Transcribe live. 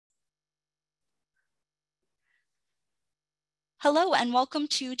Hello and welcome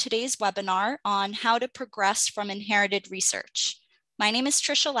to today's webinar on how to progress from inherited research. My name is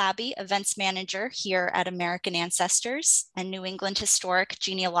Trisha Labby, Events Manager here at American Ancestors and New England Historic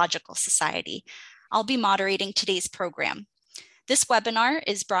Genealogical Society. I'll be moderating today's program. This webinar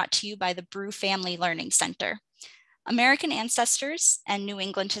is brought to you by the Brew Family Learning Center. American Ancestors and New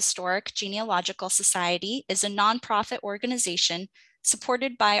England Historic Genealogical Society is a nonprofit organization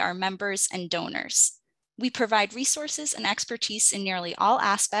supported by our members and donors. We provide resources and expertise in nearly all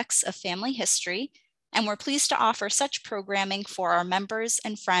aspects of family history, and we're pleased to offer such programming for our members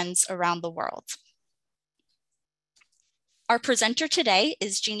and friends around the world. Our presenter today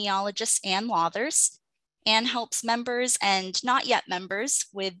is genealogist Ann Lawthers. Ann helps members and not yet members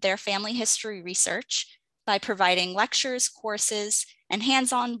with their family history research by providing lectures, courses, and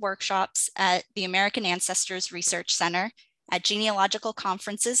hands-on workshops at the American Ancestors Research Center, at genealogical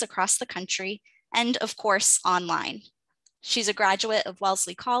conferences across the country, and of course, online. She's a graduate of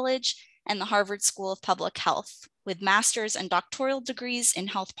Wellesley College and the Harvard School of Public Health with master's and doctoral degrees in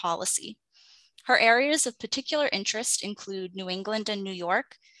health policy. Her areas of particular interest include New England and New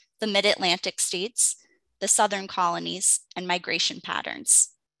York, the Mid-Atlantic states, the Southern colonies, and migration patterns.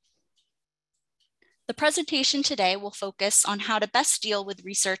 The presentation today will focus on how to best deal with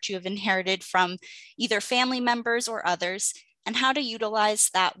research you have inherited from either family members or others, and how to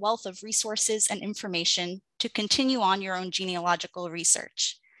utilize that wealth of resources and information to continue on your own genealogical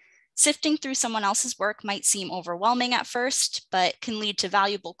research. Sifting through someone else's work might seem overwhelming at first, but can lead to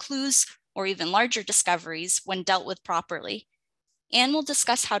valuable clues or even larger discoveries when dealt with properly. Ann will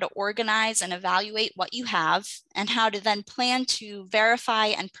discuss how to organize and evaluate what you have and how to then plan to verify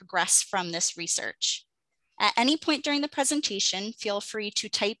and progress from this research. At any point during the presentation, feel free to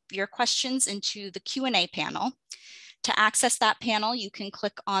type your questions into the Q&A panel. To access that panel, you can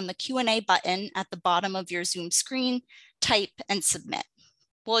click on the Q&A button at the bottom of your Zoom screen, type, and submit.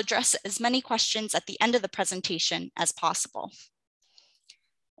 We'll address as many questions at the end of the presentation as possible.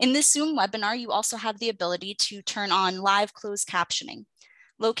 In this Zoom webinar, you also have the ability to turn on live closed captioning.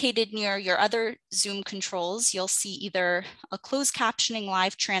 Located near your other Zoom controls, you'll see either a closed captioning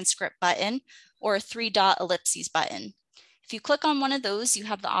live transcript button or a 3-dot ellipses button. If you click on one of those, you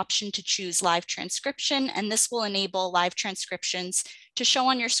have the option to choose live transcription, and this will enable live transcriptions to show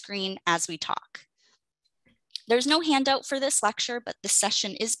on your screen as we talk. There's no handout for this lecture, but this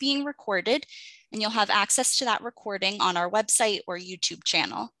session is being recorded, and you'll have access to that recording on our website or YouTube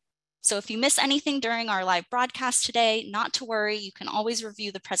channel. So if you miss anything during our live broadcast today, not to worry, you can always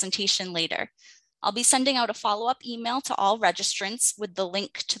review the presentation later. I'll be sending out a follow-up email to all registrants with the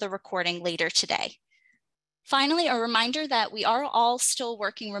link to the recording later today. Finally, a reminder that we are all still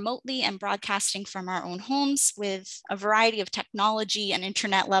working remotely and broadcasting from our own homes with a variety of technology and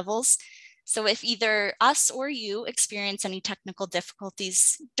internet levels. So if either us or you experience any technical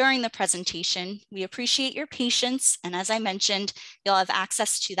difficulties during the presentation, we appreciate your patience. And as I mentioned, you'll have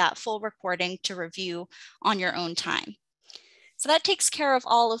access to that full recording to review on your own time. So that takes care of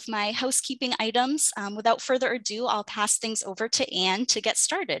all of my housekeeping items. Without further ado, I'll pass things over to Ann to get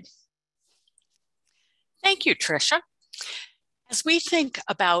started. Thank you, Trisha. As we think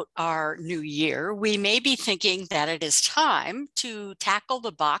about our new year, we may be thinking that it is time to tackle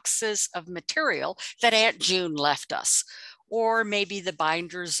the boxes of material that Aunt June left us, or maybe the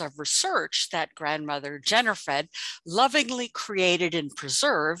binders of research that grandmother Jennifer lovingly created and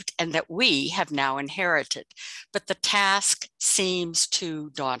preserved and that we have now inherited. But the task seems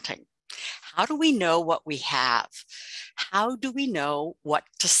too daunting. How do we know what we have? How do we know what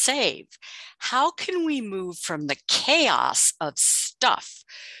to save? How can we move from the chaos of stuff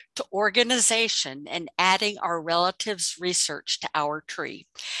to organization and adding our relatives' research to our tree?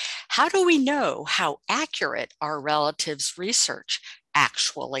 How do we know how accurate our relatives' research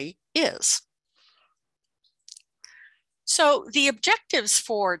actually is? So the objectives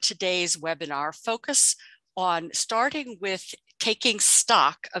for today's webinar focus on starting with taking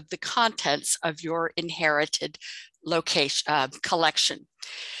stock of the contents of your inherited collection.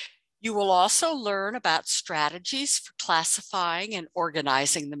 You will also learn about strategies for classifying and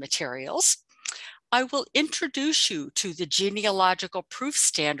organizing the materials. I will introduce you to the genealogical proof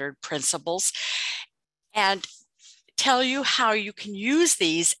standard principles and tell you how you can use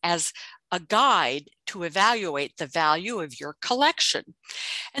these as a guide to evaluate the value of your collection.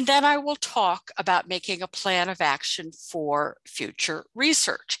 And then I will talk about making a plan of action for future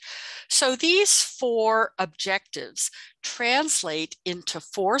research. So these 4 objectives translate into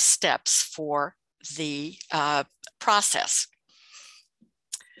 4 steps for the process.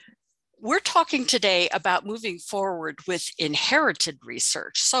 We're talking today about moving forward with inherited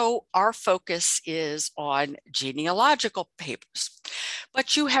research. So our focus is on genealogical papers,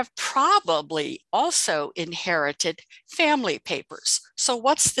 but you have probably also inherited family papers. So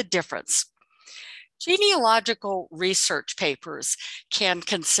what's the difference? Genealogical research papers can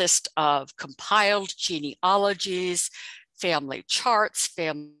consist of compiled genealogies, family charts,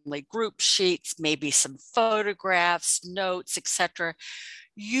 family group sheets, maybe some photographs, notes, etc.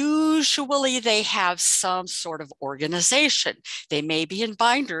 Usually they have some sort of organization. They may be in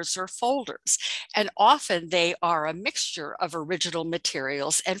binders or folders, and often they are a mixture of original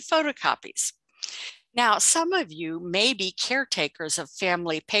materials and photocopies. Now, some of you may be caretakers of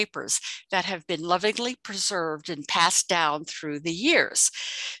family papers that have been lovingly preserved and passed down through the years.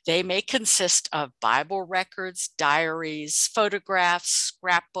 They may consist of Bible records, diaries, photographs,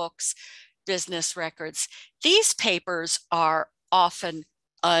 scrapbooks, business records. These papers are often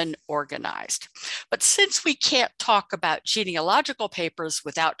unorganized. But since we can't talk about genealogical papers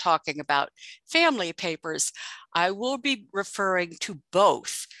without talking about family papers, I will be referring to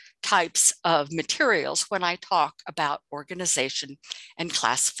both types of materials when I talk about organization and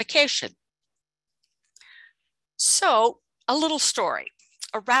classification. So, a little story.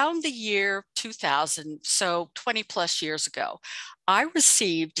 Around the year 2000, so 20 plus years ago, I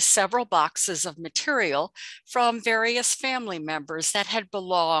received several boxes of material from various family members that had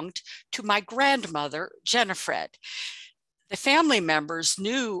belonged to my grandmother, Jennifer. The family members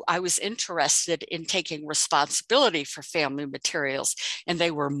knew I was interested in taking responsibility for family materials, and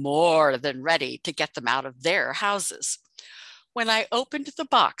they were more than ready to get them out of their houses. When I opened the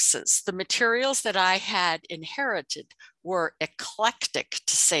boxes, the materials that I had inherited were eclectic,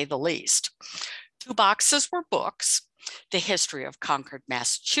 to say the least. 2 boxes were books: the history of Concord,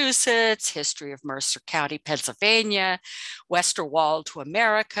 Massachusetts, history of Mercer County, Pennsylvania, Western Wall to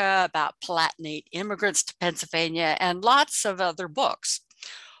America, about Palatinate immigrants to Pennsylvania, and lots of other books.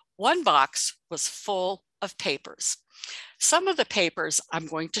 1 box was full of papers. Some of the papers I'm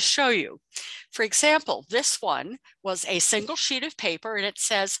going to show you. For example, this one was a single sheet of paper, and it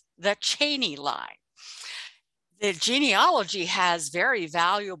says the Cheney line. The genealogy has very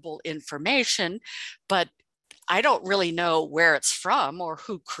valuable information, but I don't really know where it's from or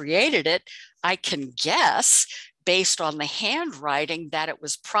who created it. I can guess, based on the handwriting, that it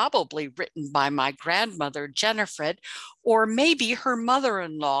was probably written by my grandmother, Jennifer, or maybe her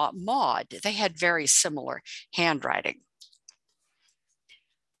mother-in-law, Maud. They had very similar handwriting.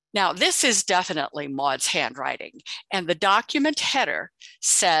 Now, this is definitely Maud's handwriting, and the document header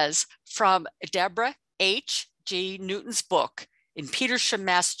says, "From Deborah H.G. Newton's book in Petersham,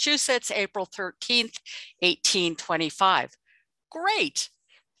 Massachusetts, April 13th, 1825. Great.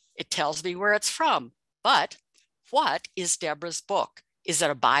 It tells me where it's from. But what is Deborah's book? Is it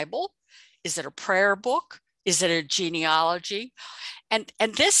a Bible? Is it a prayer book? Is it a genealogy? And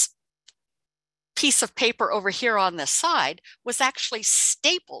this piece of paper over here on the side was actually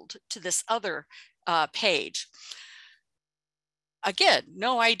stapled to this other page. Again,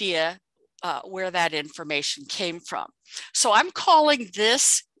 no idea where that information came from. So I'm calling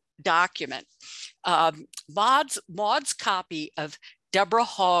this document Maud's copy of Deborah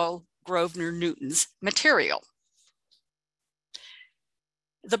Hall Grosvenor Newton's material.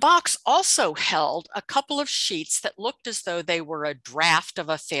 The box also held a couple of sheets that looked as though they were a draft of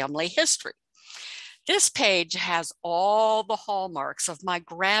a family history. This page has all the hallmarks of my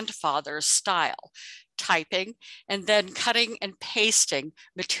grandfather's style: typing and then cutting and pasting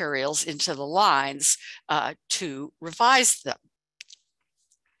materials into the lines to revise them.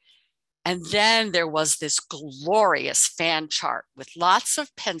 And then there was this glorious fan chart with lots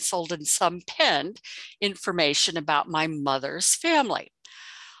of penciled and some penned information about my mother's family.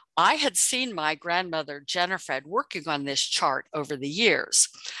 I had seen my grandmother, Jennifer, working on this chart over the years.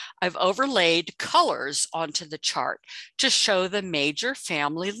 I've overlaid colors onto the chart to show the major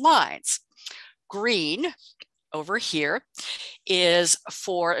family lines. Green over here is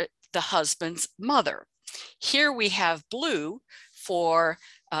for the husband's mother. Here we have blue for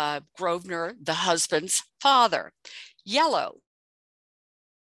Grosvenor, the husband's father. Yellow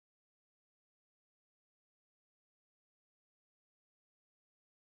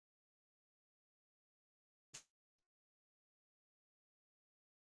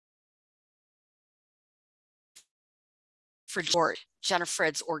for George.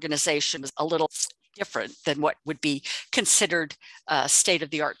 Jennifer's organization was a little different than what would be considered state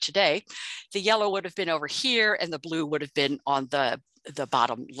of the art today. The yellow would have been over here, and the blue would have been on the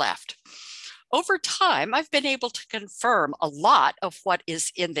bottom left. Over time, I've been able to confirm a lot of what is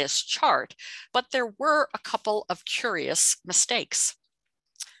in this chart, but there were a couple of curious mistakes.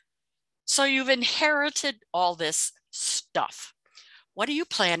 So you've inherited all this stuff. What are you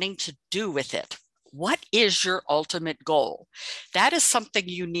planning to do with it? What is your ultimate goal? That is something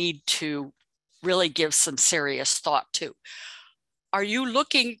you need to really give some serious thought to. Are you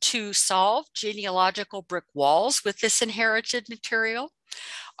looking to solve genealogical brick walls with this inherited material?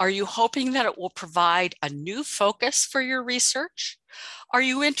 Are you hoping that it will provide a new focus for your research? Are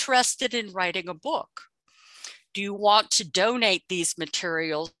you interested in writing a book? Do you want to donate these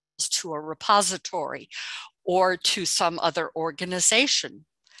materials to a repository or to some other organization?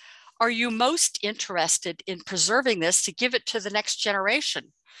 Are you most interested in preserving this to give it to the next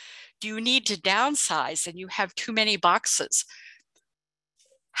generation? Do you need to downsize and you have too many boxes?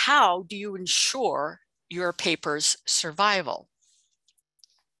 How do you ensure your paper's survival?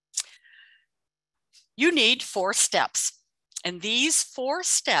 You need 4 steps, and these 4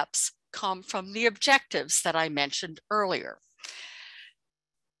 steps come from the objectives that I mentioned earlier.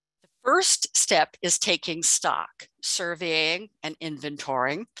 The first step is taking stock, surveying and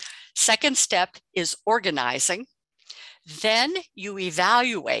inventorying. Second step is organizing. Then you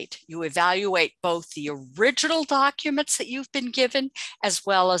evaluate both the original documents that you've been given as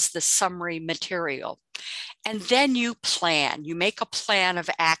well as the summary material. And then you plan, you make a plan of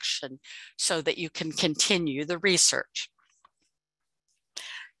action so that you can continue the research.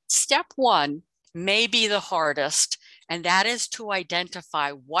 Step 1 may be the hardest, and that is to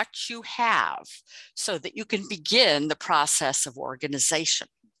identify what you have so that you can begin the process of organization.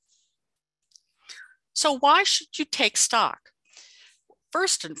 So why should you take stock?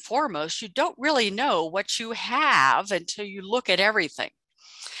 First and foremost, you don't really know what you have until you look at everything.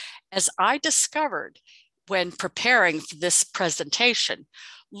 As I discovered when preparing for this presentation,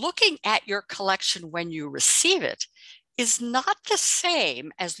 looking at your collection when you receive it is not the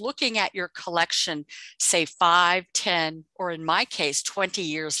same as looking at your collection, say 5, 10, or in my case, 20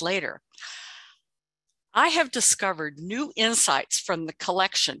 years later. I have discovered new insights from the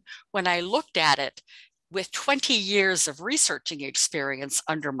collection when I looked at it with 20 years of researching experience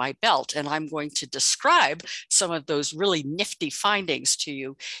under my belt, and I'm going to describe some of those really nifty findings to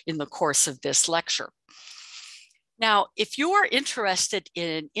you in the course of this lecture. Now, if you are interested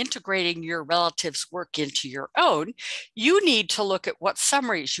in integrating your relatives' work into your own, you need to look at what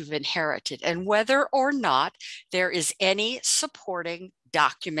summaries you've inherited and whether or not there is any supporting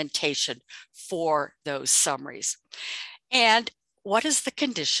documentation for those summaries. And what is the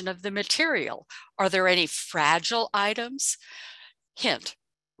condition of the material? Are there any fragile items? Hint,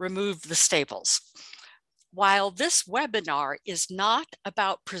 remove the staples. While this webinar is not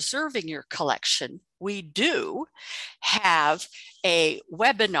about preserving your collection, we do have a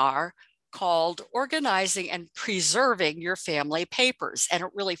webinar called Organizing and Preserving Your Family Papers, and it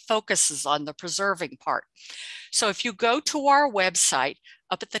really focuses on the preserving part. So if you go to our website,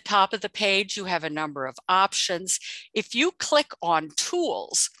 up at the top of the page, you have a number of options. If you click on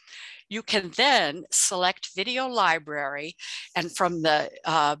Tools, you can then select Video Library, and from the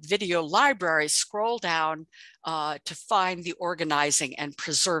Video Library, scroll down to find the Organizing and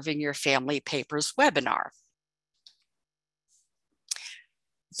Preserving Your Family Papers webinar.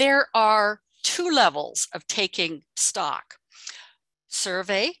 There are 2 levels of taking stock: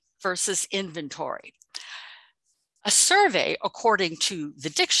 survey versus inventory. A survey, according to the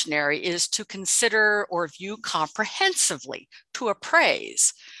dictionary, is to consider or view comprehensively, to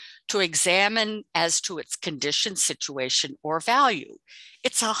appraise, to examine as to its condition, situation, or value.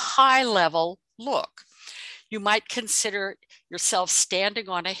 It's a high-level look. You might consider yourself standing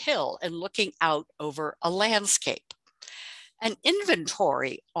on a hill and looking out over a landscape. An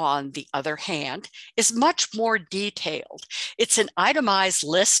inventory, on the other hand, is much more detailed. It's an itemized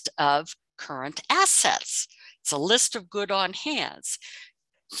list of current assets. It's a list of good on hands.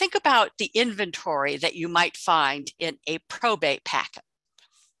 Think about the inventory that you might find in a probate packet.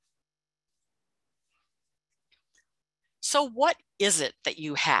 So what is it that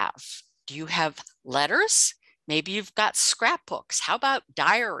you have? Do you have letters? Maybe you've got scrapbooks. How about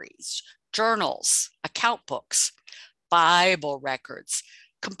diaries, journals, account books, Bible records,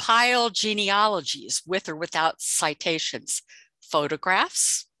 compiled genealogies with or without citations,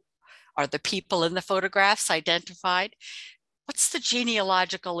 photographs? Are the people in the photographs identified? What's the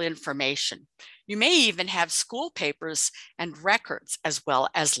genealogical information? You may even have school papers and records as well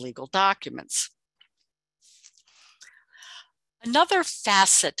as legal documents. Another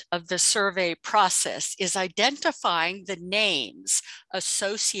facet of the survey process is identifying the names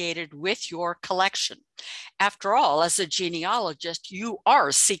associated with your collection. After all, as a genealogist, you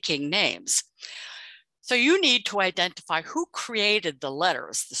are seeking names. So you need to identify who created the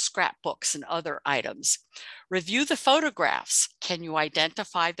letters, the scrapbooks, and other items. Review the photographs. Can you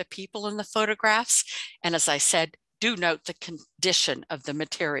identify the people in the photographs? And as I said, do note the condition of the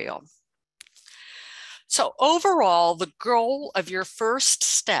material. So overall, the goal of your first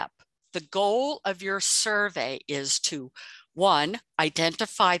step, the goal of your survey is to, 1,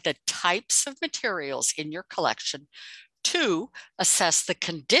 identify the types of materials in your collection, 2, assess the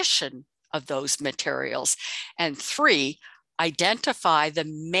condition of those materials, and 3, identify the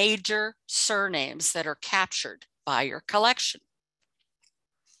major surnames that are captured by your collection.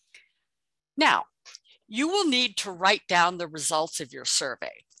 Now, you will need to write down the results of your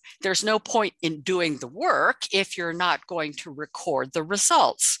survey. There's no point in doing the work if you're not going to record the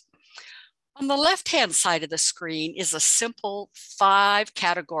results. On the left-hand side of the screen is a simple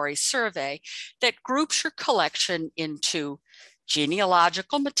 5-category survey that groups your collection into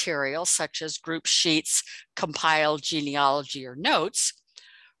genealogical material, such as group sheets, compiled genealogy or notes,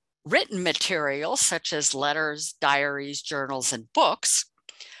 written material, such as letters, diaries, journals, and books,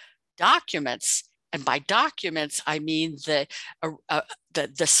 documents, and by documents, I mean the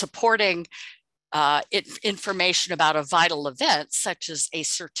supporting information about a vital event, such as a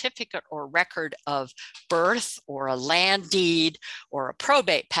certificate or record of birth or a land deed or a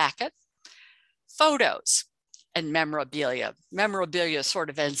probate packet, photos, and memorabilia. Memorabilia sort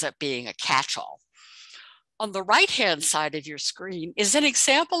of ends up being a catch-all. On the right-hand side of your screen is an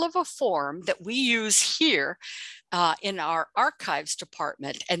example of a form that we use here in our archives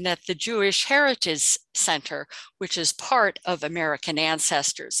department, and that the Jewish Heritage Center, which is part of American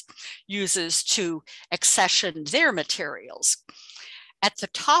Ancestors, uses to accession their materials. At the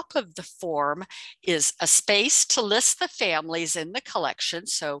top of the form is a space to list the families in the collection.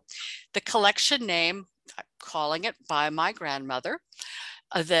 So the collection name, I'm calling it by my grandmother.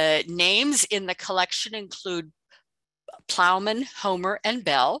 The names in the collection include Plowman, Homer, and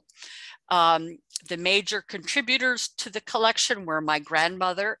Bell. The major contributors to the collection were my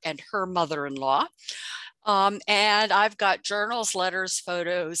grandmother and her mother-in-law. And I've got journals, letters,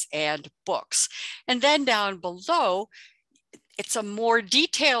 photos, and books. And then down below, it's a more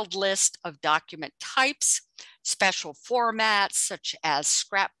detailed list of document types, special formats such as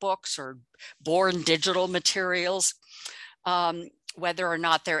scrapbooks or born digital materials, whether or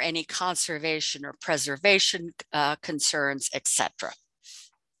not there are any conservation or preservation concerns, etc.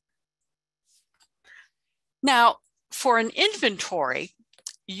 Now, for an inventory,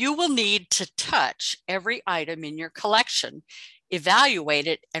 you will need to touch every item in your collection, evaluate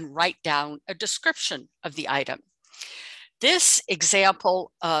it, and write down a description of the item. This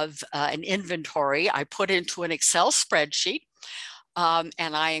example of an inventory I put into an Excel spreadsheet, and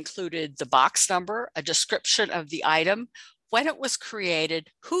I included the box number, a description of the item, when it was created,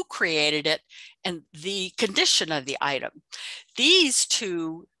 who created it, and the condition of the item. These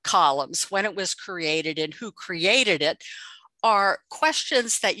 2 columns, when it was created and who created it, are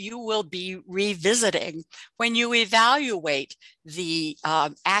questions that you will be revisiting when you evaluate the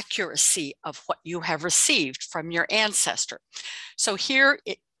accuracy of what you have received from your ancestor. So here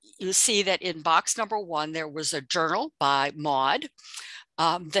you see that in box number 1, there was a journal by Maud,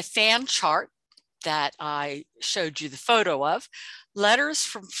 the fan chart that I showed you the photo of, letters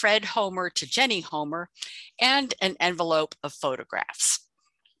from Fred Homer to Jenny Homer, and an envelope of photographs.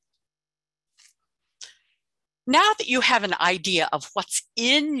 Now that you have an idea of what's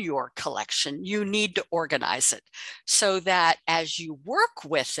in your collection, you need to organize it so that as you work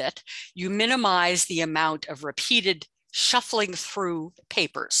with it, you minimize the amount of repeated shuffling through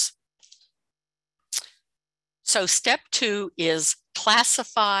papers. So step 2 is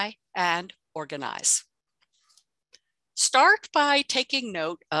classify and organize. Start by taking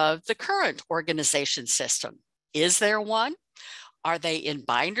note of the current organization system. Is there one? Are they in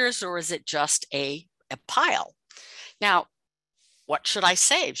binders, or is it just a pile? Now, what should I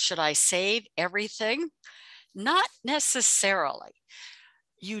save? Should I save everything? Not necessarily.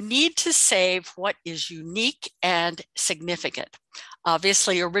 You need to save what is unique and significant.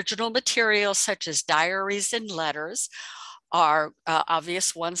 Obviously, original materials such as diaries and letters are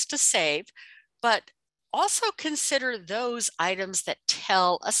obvious ones to save, but also consider those items that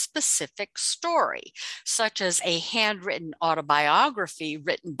tell a specific story, such as a handwritten autobiography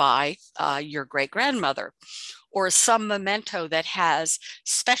written by your great-grandmother, or some memento that has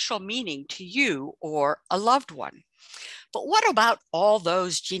special meaning to you or a loved one. But what about all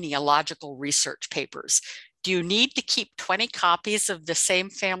those genealogical research papers? Do you need to keep 20 copies of the same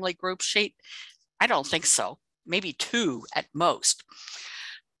family group sheet? I don't think so. Maybe 2 at most.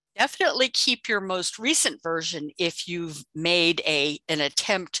 Definitely keep your most recent version if you've made an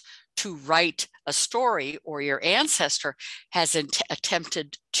attempt to write a story, or your ancestor has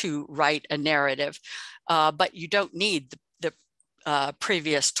attempted to write a narrative, but you don't need the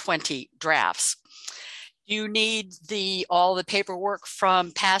previous 20 drafts. You need all the paperwork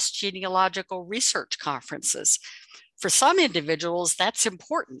from past genealogical research conferences. For some individuals, that's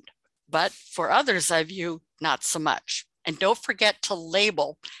important, but for others of you, not so much. And don't forget to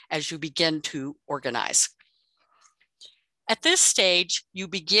label as you begin to organize. At this stage, you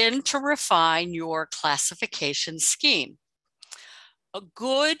begin to refine your classification scheme. A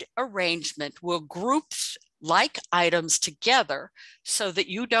good arrangement will group like items together so that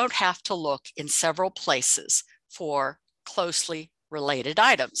you don't have to look in several places for closely related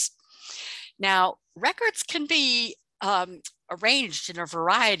items. Now, records can be arranged in a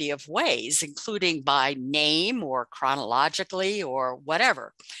variety of ways, including by name or chronologically or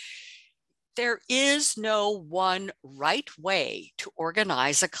whatever. There is no one right way to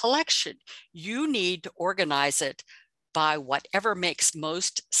organize a collection. You need to organize it by whatever makes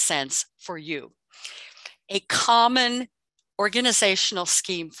most sense for you. A common organizational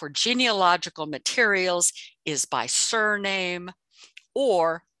scheme for genealogical materials is by surname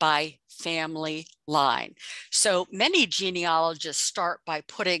or by family line. So many genealogists start by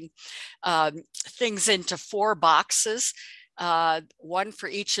putting things into 4 boxes, one for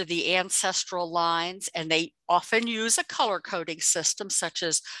each of the ancestral lines, and they often use a color coding system such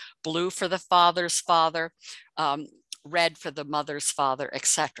as blue for the father's father, red for the mother's father,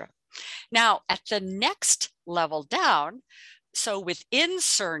 etc. Now, at the next level down, so within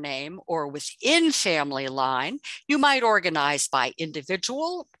surname or within family line, you might organize by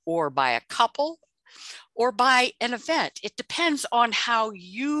individual or by a couple or by an event. It depends on how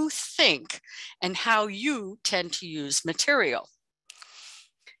you think and how you tend to use material.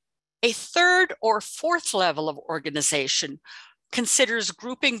 A third or fourth level of organization considers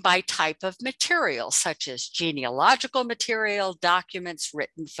grouping by type of material, such as genealogical material, documents,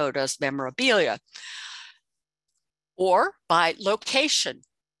 written photos, memorabilia, or by location,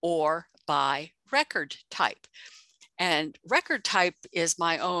 or by record type. And record type is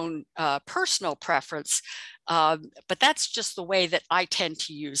my own personal preference, but that's just the way that I tend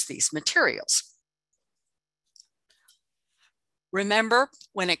to use these materials. Remember,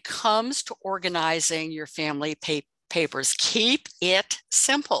 when it comes to organizing your family papers, keep it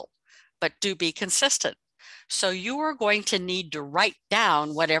simple, but do be consistent. So you are going to need to write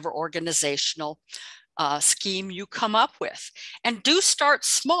down whatever organizational scheme you come up with, and do start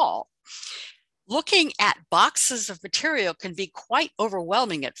small. Looking at boxes of material can be quite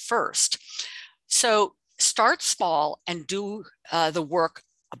overwhelming at first. So start small and do the work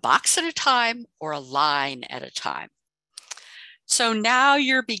a box at a time or a line at a time. So now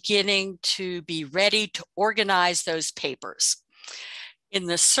you're beginning to be ready to organize those papers. In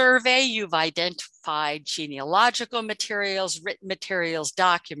the survey, you've identified genealogical materials, written materials,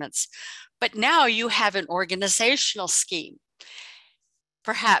 documents, but now you have an organizational scheme.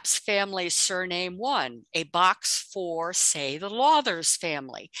 Perhaps family surname 1, a box for, say, the Lawthers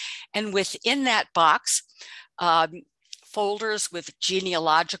family. And within that box, folders with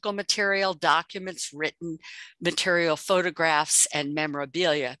genealogical material, documents, written material, photographs, and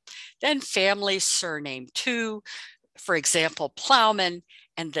memorabilia. Then family surname 2, for example, Plowman,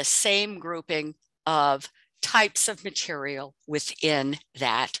 and the same grouping of types of material within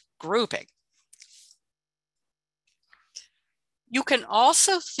that grouping. You can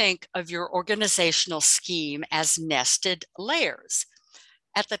also think of your organizational scheme as nested layers.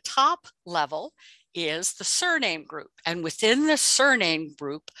 At the top level is the surname group, and within the surname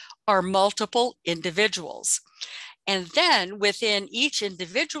group are multiple individuals. And then within each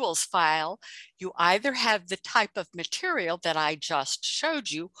individual's file, you either have the type of material that I just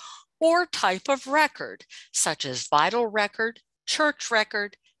showed you, or type of record, such as vital record, church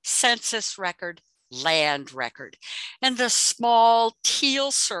record, census record, land record. And the small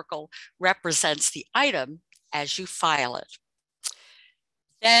teal circle represents the item as you file it.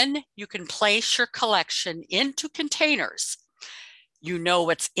 Then you can place your collection into containers. You know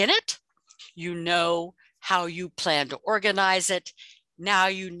what's in it. You know how you plan to organize it. Now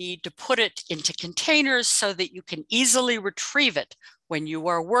you need to put it into containers so that you can easily retrieve it when you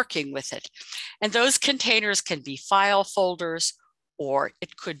are working with it. And those containers can be file folders, or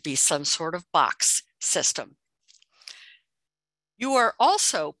it could be some sort of box system. You are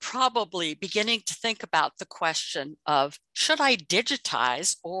also probably beginning to think about the question of, should I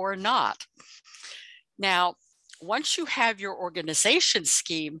digitize or not? Now, once you have your organization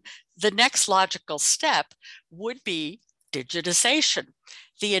scheme, the next logical step would be digitization.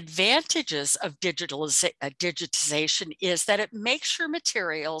 The advantages of digitization is that it makes your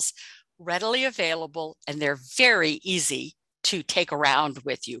materials readily available and they're very easy to take around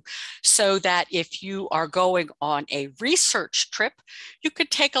with you, so that if you are going on a research trip, you could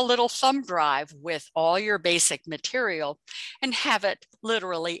take a little thumb drive with all your basic material and have it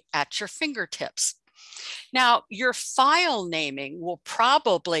literally at your fingertips. Now, your file naming will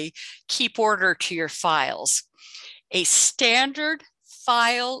probably keep order to your files. A standard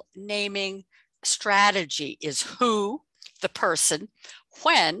file naming strategy is who, the person,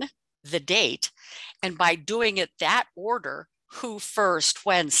 when, the date, and by doing it that order, who first,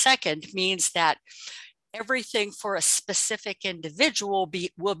 when second, means that everything for a specific individual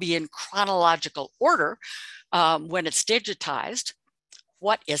will be in chronological order when it's digitized.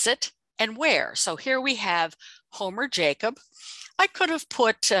 What is it and where? So here we have Homer Jacob. I could have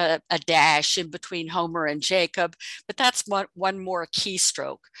put a dash in between Homer and Jacob, but that's one more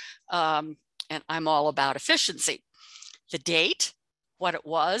keystroke. And I'm all about efficiency. The date, what it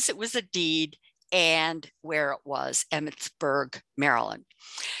was a deed, and where it was, Emmitsburg, Maryland.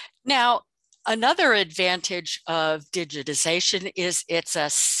 Now, another advantage of digitization is it's a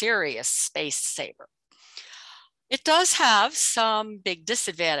serious space saver. It does have some big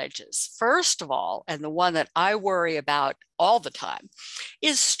disadvantages. First of all, and the one that I worry about all the time,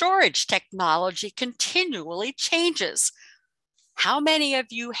 is storage technology continually changes. How many of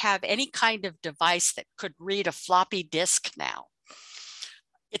you have any kind of device that could read a floppy disk now?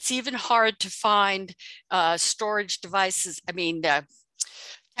 It's even hard to find storage devices,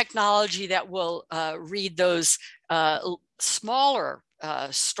 technology that will read those smaller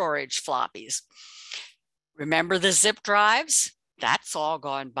storage floppies. Remember the zip drives? That's all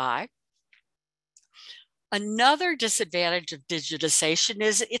gone by. Another disadvantage of digitization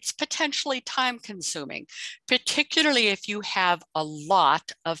is it's potentially time consuming, particularly if you have a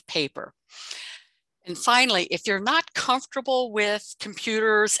lot of paper. And finally, if you're not comfortable with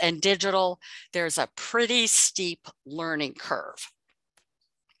computers and digital, there's a pretty steep learning curve.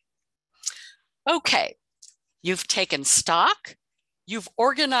 Okay, you've taken stock, you've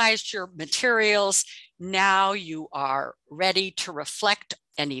organized your materials, now you are ready to reflect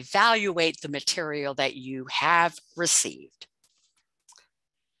and evaluate the material that you have received.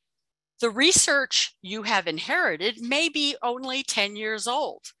 The research you have inherited may be only 10 years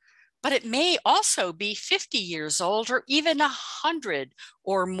old, but it may also be 50 years old or even 100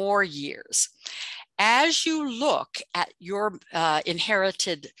 or more years. As you look at your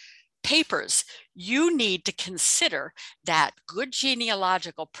inherited papers, you need to consider that good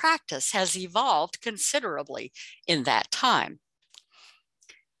genealogical practice has evolved considerably in that time.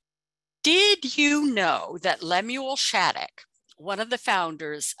 Did you know that Lemuel Shattuck, one of the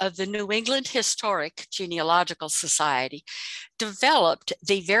founders of the New England Historic Genealogical Society, developed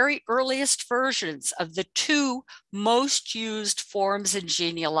the very earliest versions of the two most used forms in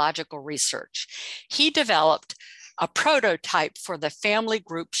genealogical research? He developed a prototype for the family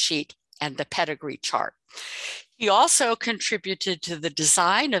group sheet and the pedigree chart. He also contributed to the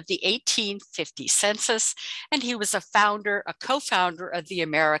design of the 1850 census, and he was a co-founder of the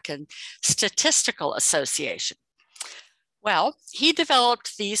American Statistical Association. Well, he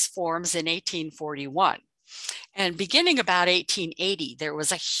developed these forms in 1841. And beginning about 1880, there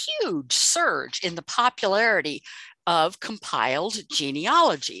was a huge surge in the popularity of compiled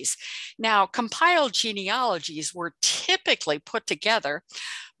genealogies. Now, compiled genealogies were typically put together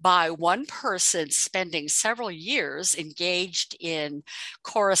by one person spending several years engaged in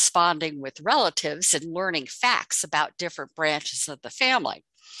corresponding with relatives and learning facts about different branches of the family.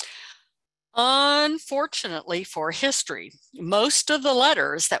 Unfortunately for history, most of the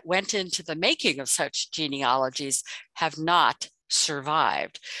letters that went into the making of such genealogies have not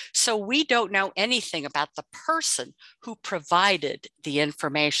survived. So we don't know anything about the person who provided the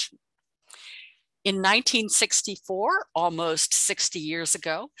information. In 1964, almost 60 years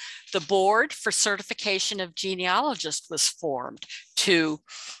ago, the Board for Certification of Genealogists was formed to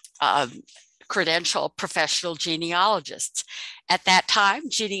credential professional genealogists. At that time,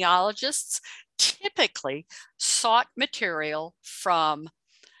 genealogists typically sought material from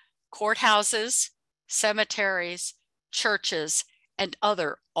courthouses, cemeteries, churches, and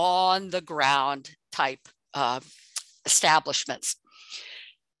other on-the-ground type establishments.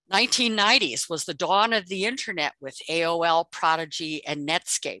 1990s was the dawn of the internet with AOL, Prodigy, and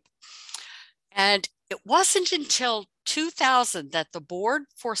Netscape. And it wasn't until 2000 that the Board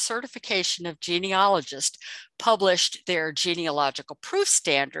for Certification of Genealogists published their genealogical proof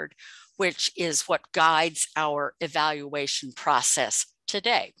standard, which is what guides our evaluation process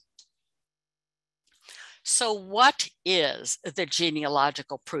today. So what is the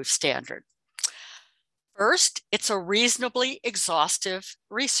genealogical proof standard? First, it's a reasonably exhaustive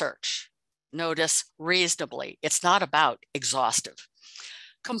research. Notice reasonably, it's not about exhaustive.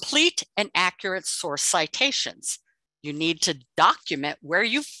 Complete and accurate source citations. You need to document where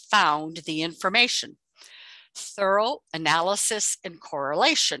you found the information. Thorough analysis and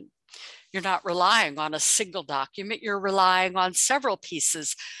correlation. You're not relying on a single document, you're relying on several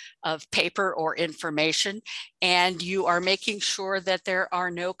pieces of paper or information, and you are making sure that there are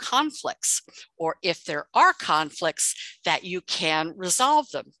no conflicts, or if there are conflicts, that you can resolve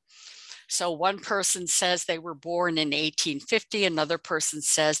them. So one person says they were born in 1850, another person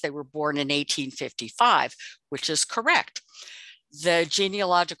says they were born in 1855, which is correct. The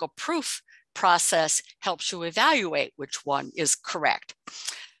genealogical proof process helps you evaluate which one is correct.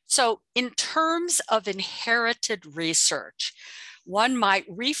 So in terms of inherited research, one might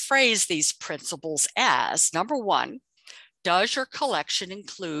rephrase these principles as, number one, does your collection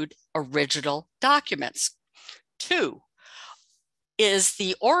include original documents? Two, is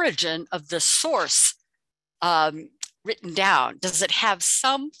the origin of the source written down? Does it have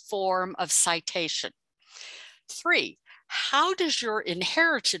some form of citation? Three, how does your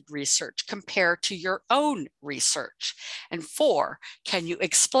inherited research compare to your own research? And four, can you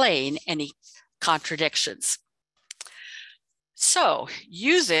explain any contradictions? So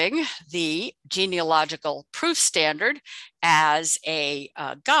using the genealogical proof standard as a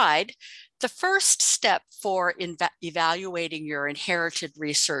guide, the first step for evaluating your inherited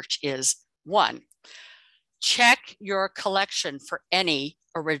research is one, check your collection for any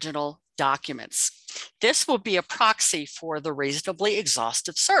original documents. This will be a proxy for the reasonably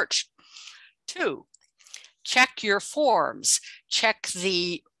exhaustive search. Two, check your forms, check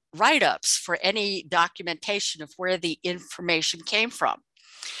the write-ups for any documentation of where the information came from.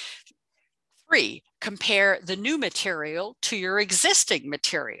 Three, compare the new material to your existing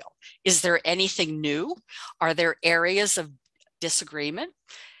material. Is there anything new? Are there areas of disagreement?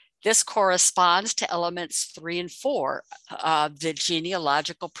 This corresponds to elements 3 and 4 of the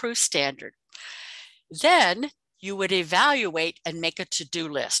genealogical proof standard. Then you would evaluate and make a to-do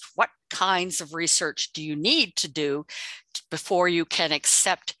list. What kinds of research do you need to do before you can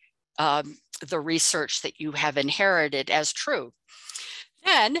accept the research that you have inherited as true?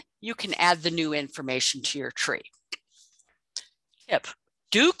 Then you can add the new information to your tree. Tip,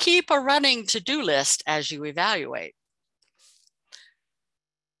 do keep a running to-do list as you evaluate.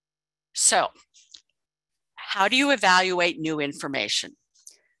 So, how do you evaluate new information?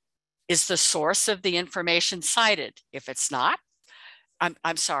 Is the source of the information cited? If it's not,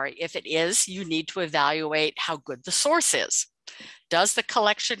 I'm sorry, if it is, you need to evaluate how good the source is. Does the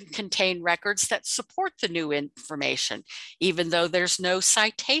collection contain records that support the new information, even though there's no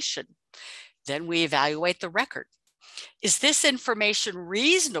citation? Then we evaluate the record. Is this information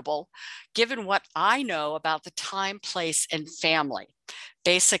reasonable given what I know about the time, place, and family?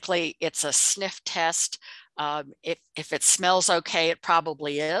 Basically, it's a sniff test. If it smells okay, it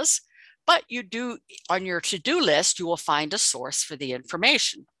probably is. But you do, on your to-do list, you will find a source for the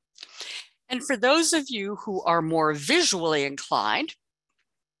information. And for those of you who are more visually inclined,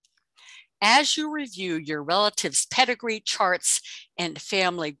 as you review your relatives' pedigree charts and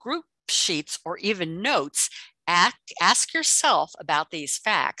family group sheets or even notes, ask yourself about these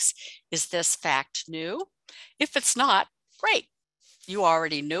facts. Is this fact new? If it's not, great. You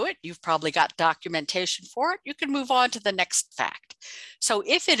already knew it. You've probably got documentation for it. You can move on to the next fact. So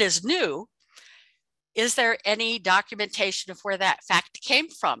if it is new, is there any documentation of where that fact came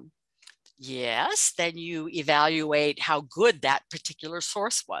from? Yes, then you evaluate how good that particular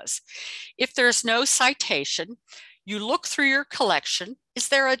source was. If there's no citation, you look through your collection. Is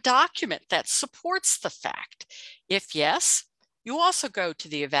there a document that supports the fact? If yes, you also go to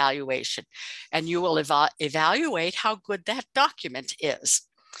the evaluation and you will evaluate how good that document is.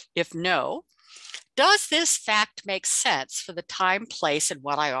 If no, does this fact make sense for the time, place, and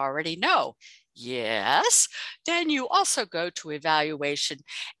what I already know? Yes, then you also go to evaluation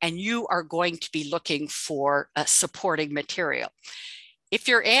and you are going to be looking for a supporting material. If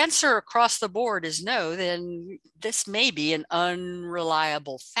your answer across the board is no, then this may be an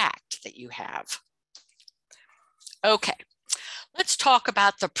unreliable fact that you have. Okay, let's talk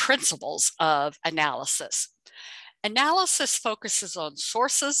about the principles of analysis. Analysis focuses on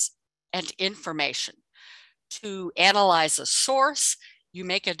sources and information. To analyze a source, you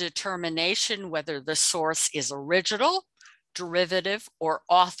make a determination whether the source is original, derivative, or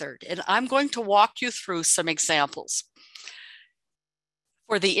authored. And I'm going to walk you through some examples.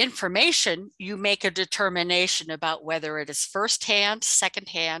 For the information, you make a determination about whether it is firsthand,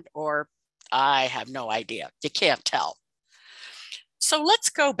 secondhand, or I have no idea. You can't tell. So let's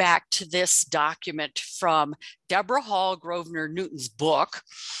go back to this document from Deborah Hall Grosvenor Newton's book.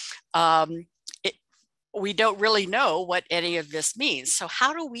 We don't really know what any of this means. So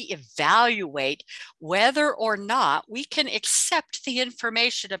how do we evaluate whether or not we can accept the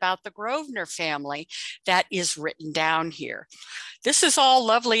information about the Grosvenor family that is written down here? This is all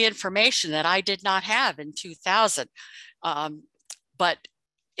lovely information that I did not have in 2000, but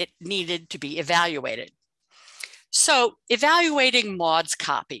it needed to be evaluated. So evaluating Maud's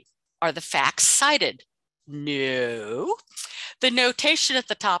copy, are the facts cited? No. The notation at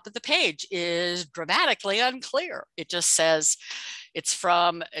the top of the page is dramatically unclear. It just says it's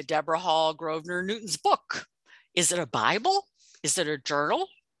from Deborah Hall Grosvenor Newton's book. Is it a Bible? Is it a journal?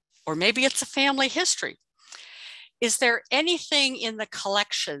 Or maybe it's a family history. Is there anything in the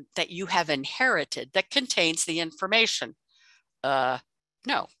collection that you have inherited that contains the information?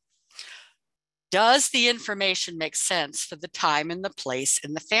 No. Does the information make sense for the time and the place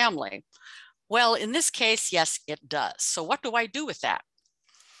in the family? Well, in this case, yes, it does. So what do I do with that?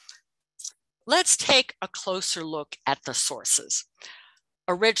 Let's take a closer look at the sources.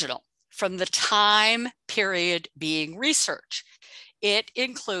 Original, from the time period being researched. It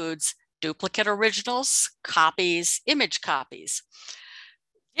includes duplicate originals, copies, image copies,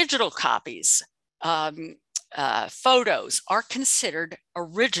 digital copies, photos are considered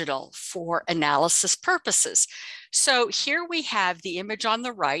original for analysis purposes. So here we have the image on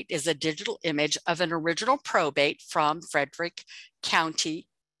the right is a digital image of an original probate from Frederick County,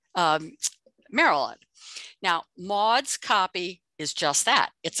 Maryland. Now, Maud's copy is just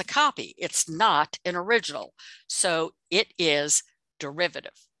that. It's a copy. It's not an original. So it is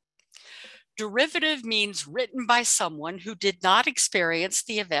derivative. Derivative means written by someone who did not experience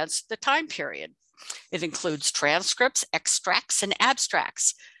the events of the time period. It includes transcripts, extracts, and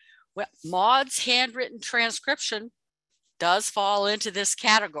abstracts. Well, Maud's handwritten transcription does fall into this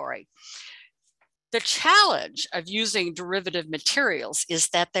category. The challenge of using derivative materials is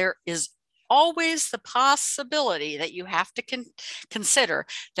that there is always the possibility that you have to consider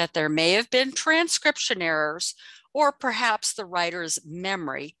that there may have been transcription errors, or perhaps the writer's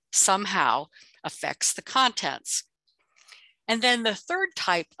memory somehow affects the contents. And then the third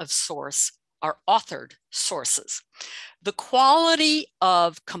type of source are authored sources. The quality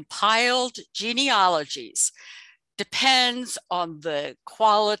of compiled genealogies depends on the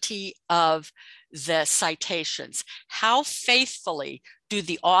quality of the citations. How faithfully do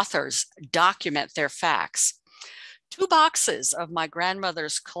the authors document their facts? 2 boxes of my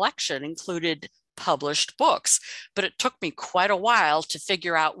grandmother's collection included published books, but it took me quite a while to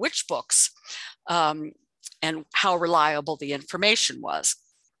figure out which books and how reliable the information was.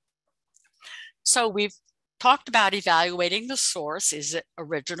 So we've talked about evaluating the source. Is it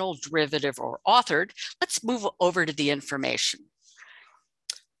original, derivative, or authored? Let's move over to the information.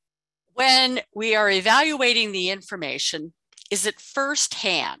 When we are evaluating the information, is it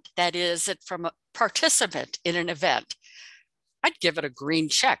firsthand? That is, it from a participant in an event? I'd give it a green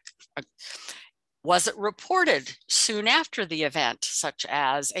check. Was it reported soon after the event, such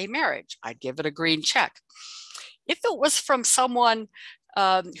as a marriage? I'd give it a green check. If it was from someone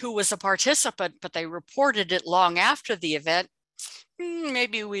who was a participant, but they reported it long after the event,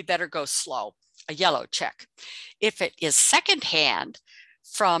 maybe we better go slow, a yellow check. If it is secondhand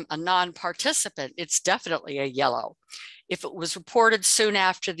from a non-participant, it's definitely a yellow. If it was reported soon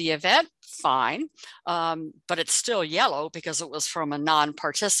after the event, fine, but it's still yellow because it was from a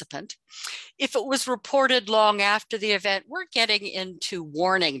non-participant. If it was reported long after the event, we're getting into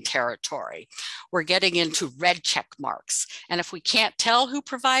warning territory. We're getting into red check marks. And if we can't tell who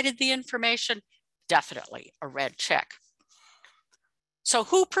provided the information, definitely a red check. So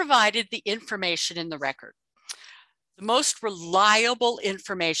who provided the information in the record? The most reliable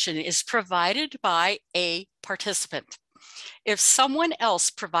information is provided by a participant. If someone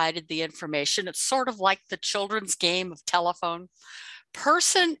else provided the information, it's sort of like the children's game of telephone.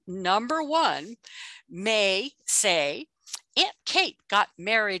 Person number 1 may say, Aunt Kate got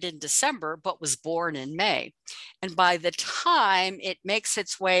married in December, but was born in May. And by the time it makes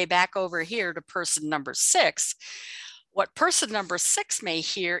its way back over here to person number 6, what person number 6 may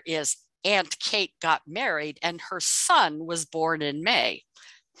hear is, Aunt Kate got married and her son was born in May.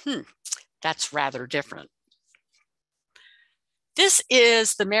 That's rather different. This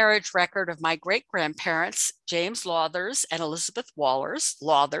is the marriage record of my great-grandparents, James Lawthers and Elizabeth Wallace,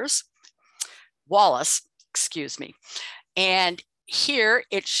 excuse me. And here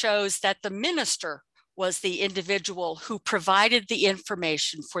it shows that the minister was the individual who provided the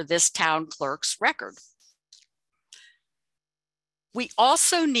information for this town clerk's record. We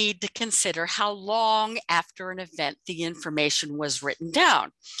also need to consider how long after an event the information was written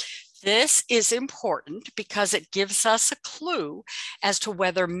down. This is important because it gives us a clue as to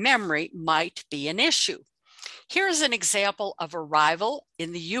whether memory might be an issue. Here is an example of arrival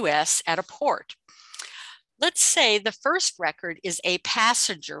in the US at a port. Let's say the first record is a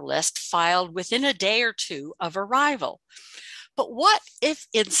passenger list filed within a day or two of arrival. But what if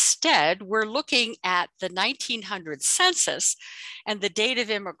instead we're looking at the 1900 census and the date of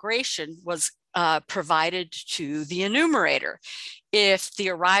immigration was provided to the enumerator? If the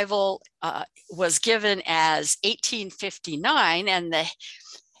arrival was given as 1859 and the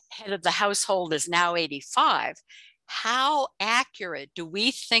head of the household is now 85, how accurate do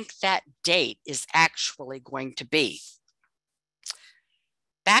we think that date is actually going to be?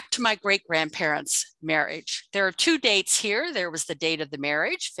 Back to my great-grandparents' marriage. There are two dates here. There was the date of the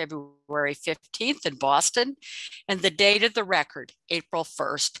marriage, February 15th in Boston, and the date of the record, April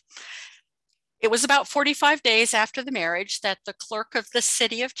 1st. It was about 45 days after the marriage that the clerk of the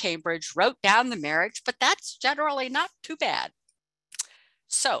city of Cambridge wrote down the marriage, but that's generally not too bad.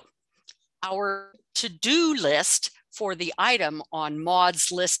 So our to-do list for the item on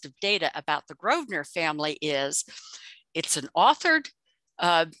Maud's list of data about the Grosvenor family is, it's an authored,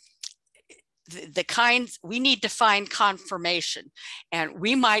 the kinds, we need to find confirmation, and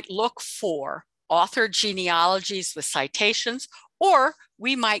we might look for authored genealogies with citations, or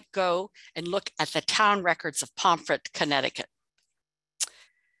we might go and look at the town records of Pomfret, Connecticut.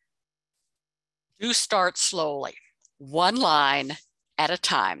 Do start slowly, one line at a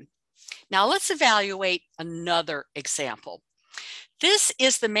time. Now let's evaluate another example. This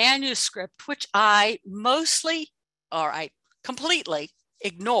is the manuscript which I completely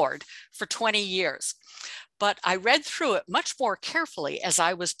ignored for 20 years, but I read through it much more carefully as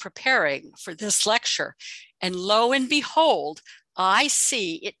I was preparing for this lecture, and lo and behold, I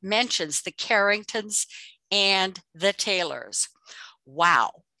see it mentions the Carringtons and the Taylors.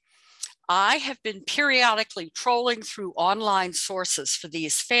 Wow. I have been periodically trolling through online sources for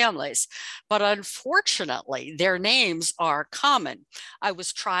these families, but unfortunately, their names are common. I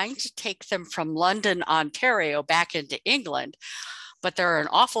was trying to take them from London, Ontario back into England, but there are an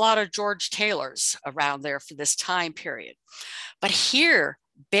awful lot of George Taylors around there for this time period. But here,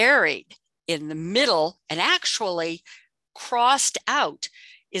 buried in the middle and actually crossed out,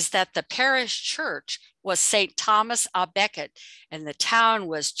 is that the parish church was St. Thomas a Becket, and the town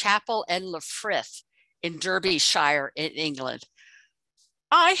was Chapel en le Frith in Derbyshire in England.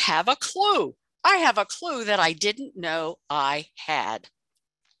 I have a clue. I have a clue that I didn't know I had.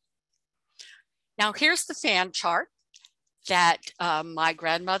 Now here's the fan chart that my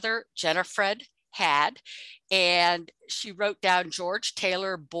grandmother, Jennifer, had, and she wrote down George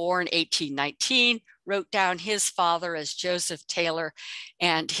Taylor, born 1819, wrote down his father as Joseph Taylor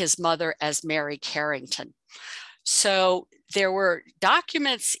and his mother as Mary Carrington. So there were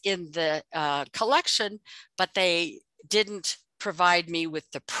documents in the collection, but they didn't provide me with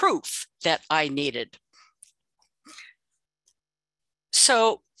the proof that I needed.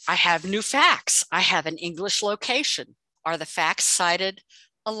 So I have new facts. I have an English location. Are the facts cited?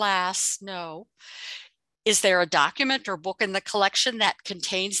 Alas, no. Is there a document or book in the collection that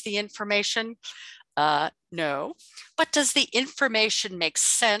contains the information? No. But does the information make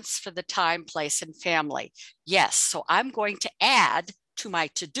sense for the time, place, and family? Yes. So I'm going to add to my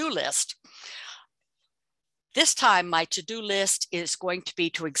to-do list. This time, my to-do list is going to be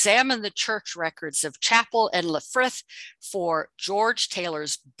to examine the church records of Chapel en le Frith for George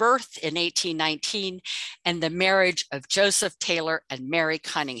Taylor's birth in 1819 and the marriage of Joseph Taylor and Mary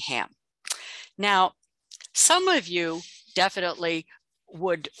Cunningham. Now, some of you definitely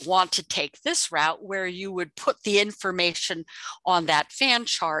would want to take this route where you would put the information on that fan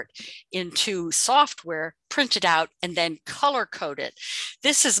chart into software, print it out, and then color code it.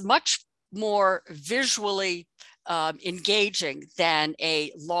 This is much more visually engaging than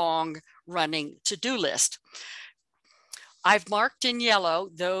a long running to-do list. I've marked in yellow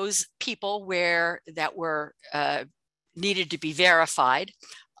those people that were needed to be verified.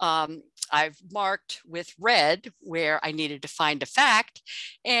 I've marked with red where I needed to find a fact,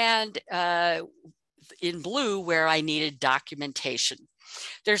 and in blue where I needed documentation.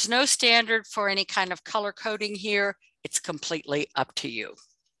 There's no standard for any kind of color coding here. It's completely up to you.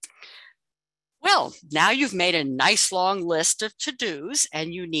 Well, now you've made a nice long list of to-dos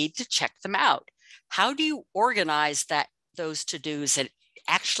and you need to check them out. How do you organize those to-dos and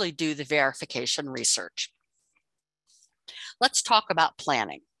actually do the verification research? Let's talk about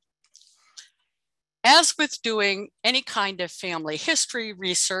planning. As with doing any kind of family history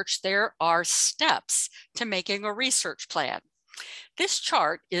research, there are steps to making a research plan. This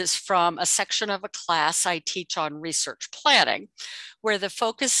chart is from a section of a class I teach on research planning, where the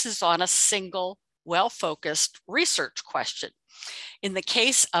focus is on a single, well-focused research question. In the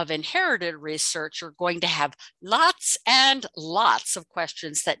case of inherited research, you're going to have lots and lots of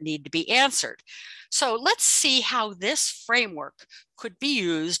questions that need to be answered. So let's see how this framework could be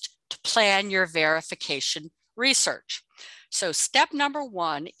used to plan your verification research. So step number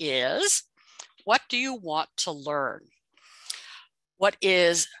one is, what do you want to learn? What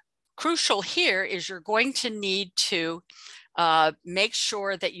is crucial here is you're going to need to make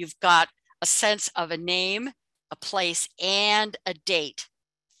sure that you've got a sense of a name, a place, and a date.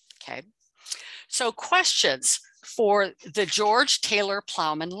 Okay. So questions for the George Taylor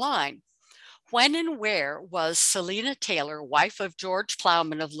Plowman line. When and where was Selina Taylor, wife of George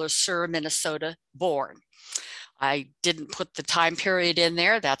Plowman of Le Sueur, Minnesota, born? I didn't put the time period in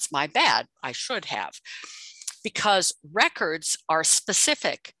there. That's my bad. I should have. Because records are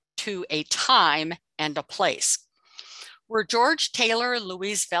specific to a time and a place. Were George Taylor and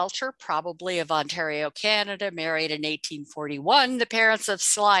Louise Velcher, probably of Ontario, Canada, married in 1841, the parents of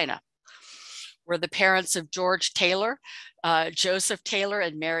Selina? Were the parents of George Taylor, Joseph Taylor,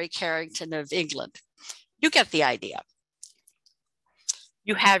 and Mary Carrington of England? You get the idea.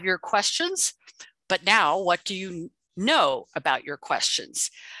 You have your questions, but now what do you know about your questions?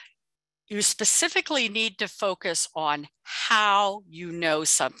 You specifically need to focus on how you know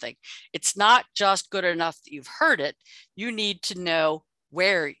something. It's not just good enough that you've heard it. You need to know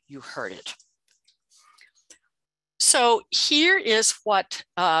where you heard it. So here is what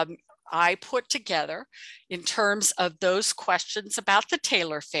I put together in terms of those questions about the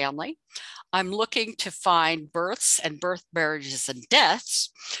Taylor family. I'm looking to find births and birth, marriages, and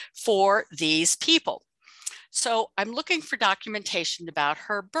deaths for these people. So I'm looking for documentation about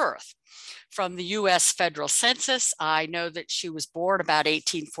her birth. From the US Federal Census, I know that she was born about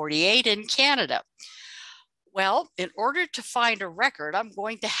 1848 in Canada. Well, in order to find a record, I'm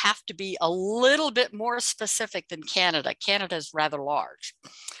going to have to be a little bit more specific than Canada. Canada is rather large.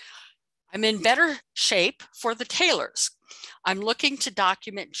 I'm in better shape for the Taylors. I'm looking to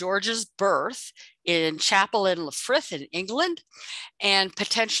document George's birth in Chapel in Lafrith in England, and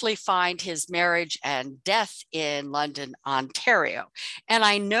potentially find his marriage and death in London, Ontario. And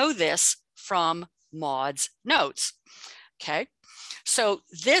I know this from Maud's notes. Okay, so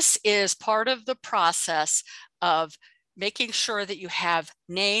this is part of the process of making sure that you have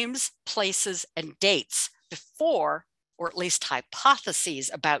names, places, and dates before, or at least hypotheses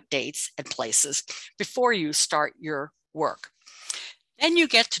about dates and places before you start your work. Then you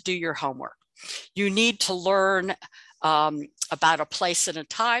get to do your homework. You need to learn about a place and a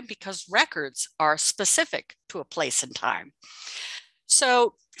time, because records are specific to a place and time.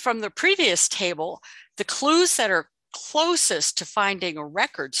 So from the previous table, the clues that are closest to finding a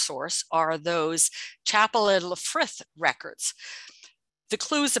record source are those Chapel and Lafrith records. The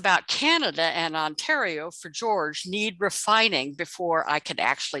clues about Canada and Ontario for George need refining before I can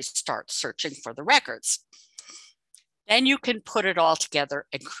actually start searching for the records. Then you can put it all together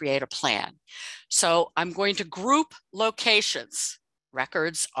and create a plan. So I'm going to group locations.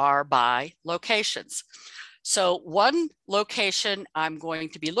 Records are by locations. So one location I'm going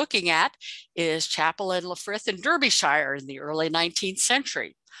to be looking at is Chapel and Lafrith in Derbyshire in the early 19th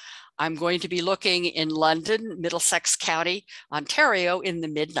century. I'm going to be looking in London, Middlesex County, Ontario in the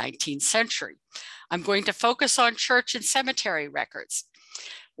mid-19th century. I'm going to focus on church and cemetery records.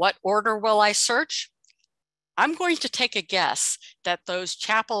 What order will I search? I'm going to take a guess that those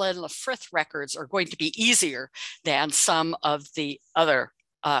Chapel and Lafrith records are going to be easier than some of the other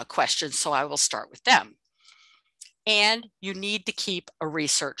questions, so I will start with them. And you need to keep a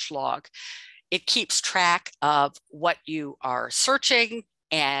research log. It keeps track of what you are searching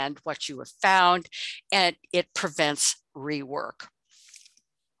and what you have found, and it prevents rework.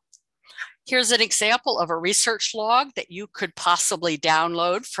 Here's an example of a research log that you could possibly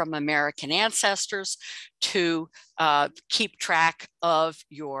download from American Ancestors to keep track of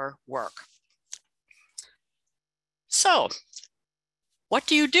your work. So, what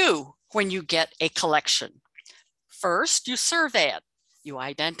do you do when you get a collection? First, you survey it. You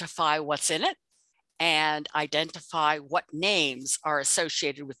identify what's in it and identify what names are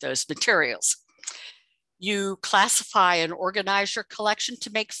associated with those materials. You classify and organize your collection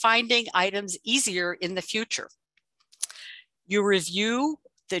to make finding items easier in the future. You review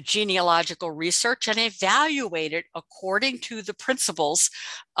the genealogical research and evaluate it according to the principles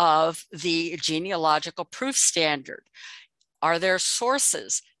of the genealogical proof standard. Are there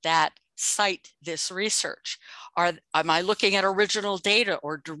sources that cite this research? Am I looking at original data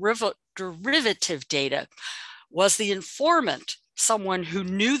or derivative data? Was the informant someone who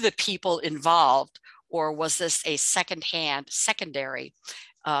knew the people involved, or was this a secondary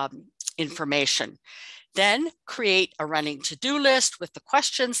information? Then create a running to-do list with the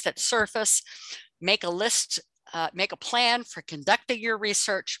questions that surface, make a plan for conducting your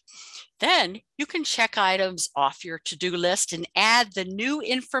research. Then you can check items off your to-do list and add the new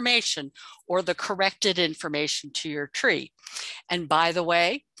information or the corrected information to your tree. And by the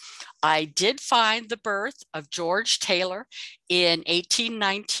way, I did find the birth of George Taylor in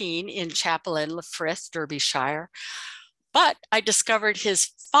 1819 in Chapel End, Frith, Derbyshire. But I discovered his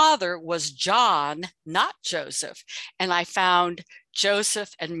father was John, not Joseph. And I found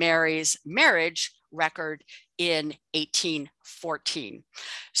Joseph and Mary's marriage record in 1814.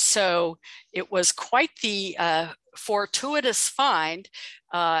 So it was quite the fortuitous find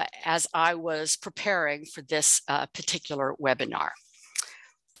as I was preparing for this particular webinar.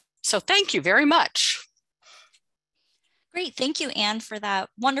 So thank you very much. Great, thank you, Anne, for that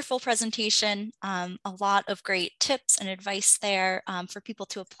wonderful presentation. A lot of great tips and advice there for people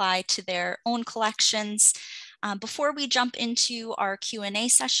to apply to their own collections. Before we jump into our Q&A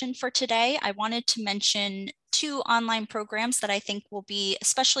session for today, I wanted to mention 2 online programs that I think will be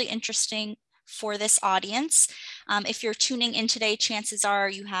especially interesting for this audience. If you're tuning in today, chances are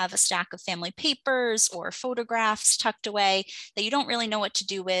you have a stack of family papers or photographs tucked away that you don't really know what to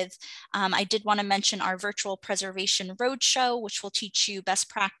do with. I did want to mention our virtual preservation roadshow, which will teach you best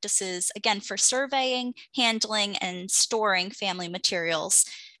practices, again, for surveying, handling, and storing family materials,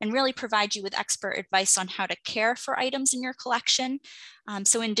 and really provide you with expert advice on how to care for items in your collection.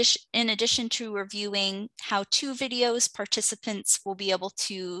 So in addition to reviewing how-to videos, participants will be able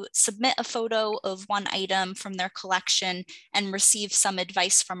to submit a photo of one item from their collection and receive some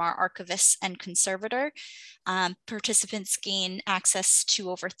advice from our archivist and conservator. Participants gain access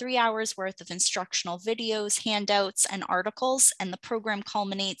to over 3 hours worth of instructional videos, handouts, and articles, and the program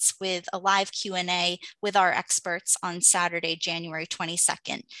culminates with a live Q&A with our experts on Saturday, January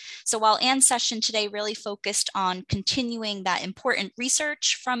 22nd. So while Anne's session today really focused on continuing that important research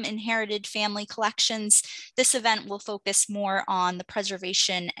from inherited family collections, this event will focus more on the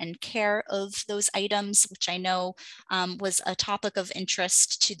preservation and care of those items, which I know was a topic of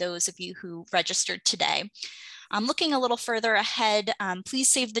interest to those of you who registered today. Looking a little further ahead, please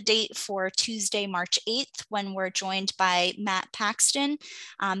save the date for Tuesday, March 8th, when we're joined by Matt Paxton.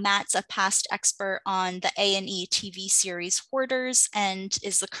 Matt's a past expert on the A&E TV series Hoarders and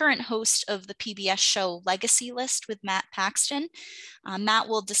is the current host of the PBS show Legacy List with Matt Paxton. Matt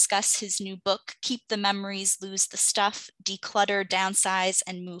will discuss his new book, Keep the Memories, Lose the Stuff, Declutter, Downsize,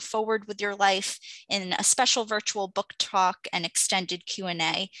 and Move Forward with Your Life in a special virtual book talk and extended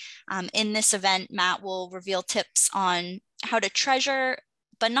Q&A. In this event, Matt will reveal tips on how to treasure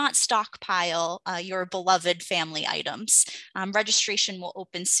but not stockpile your beloved family items. Registration will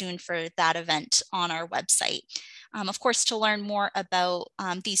open soon for that event on our website. Of course, to learn more about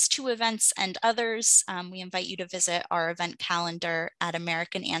these 2 events and others, we invite you to visit our event calendar at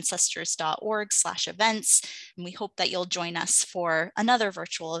americanancestors.org/events, and we hope that you'll join us for another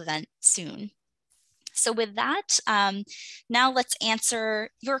virtual event soon. So with that, now let's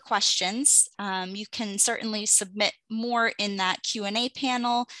answer your questions. You can certainly submit more in that Q&A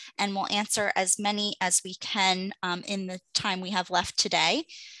panel, and we'll answer as many as we can in the time we have left today.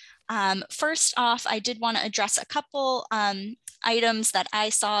 First off, I did want to address a couple items that I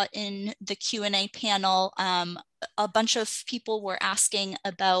saw in the Q&A panel. A bunch of people were asking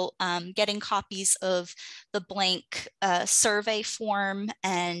about getting copies of the blank survey form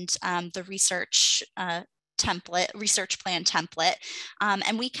and the research plan template.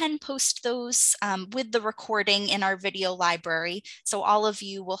 And we can post those with the recording in our video library. So all of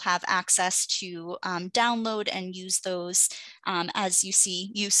you will have access to download and use those as you see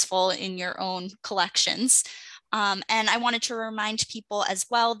useful in your own collections. And I wanted to remind people as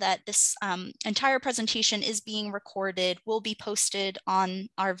well that this entire presentation is being recorded, will be posted on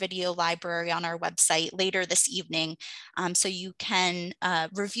our video library on our website later this evening. So you can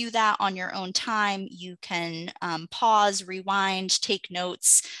review that on your own time. You can pause, rewind, take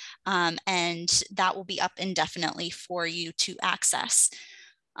notes, and that will be up indefinitely for you to access.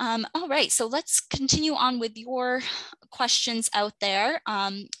 All right, so let's continue on with your questions out there.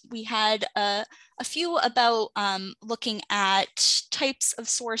 We had a few about looking at types of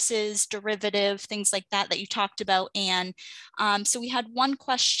sources, derivative, things like that you talked about, Anne. So we had one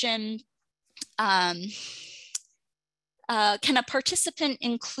question. Can a participant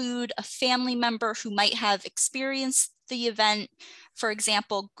include a family member who might have experienced the event, for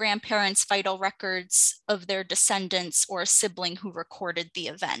example, grandparents' vital records of their descendants or a sibling who recorded the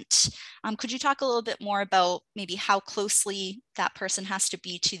event. Could you talk a little bit more about maybe how closely that person has to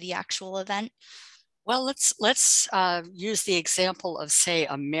be to the actual event? Well, let's use the example of, say,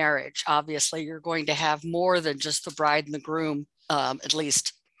 a marriage. Obviously, you're going to have more than just the bride and the groom, at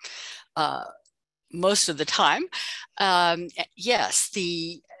least uh, most of the time. Yes,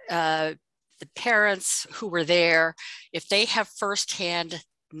 the parents who were there, if they have firsthand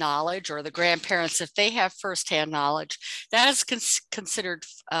knowledge, or the grandparents, if they have firsthand knowledge, that is considered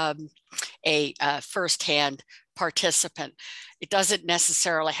a firsthand participant. It doesn't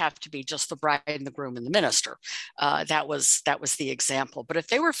necessarily have to be just the bride and the groom and the minister. That was the example. But if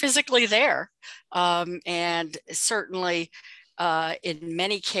they were physically there, and certainly in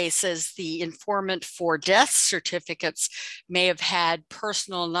many cases, the informant for death certificates may have had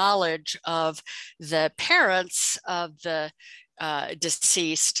personal knowledge of the parents of the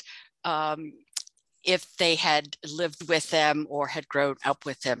deceased, if they had lived with them or had grown up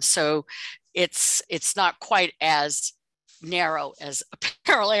with them. So it's not quite as narrow as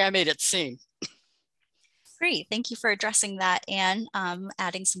apparently I made it seem. Great, thank you for addressing that, Anne,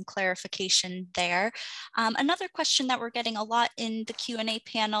 adding some clarification there. Another question that we're getting a lot in the Q&A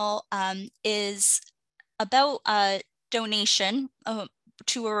panel is about donation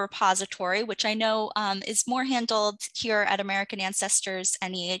to a repository, which I know is more handled here at American Ancestors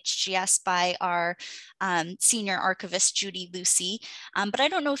and EHGS by our senior archivist, Judy Lucy. But I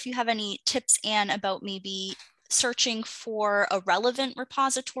don't know if you have any tips, Anne, about maybe searching for a relevant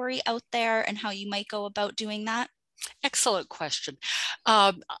repository out there and how you might go about doing that? Excellent question.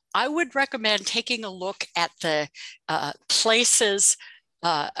 I would recommend taking a look at the places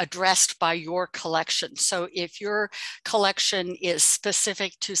addressed by your collection. So if your collection is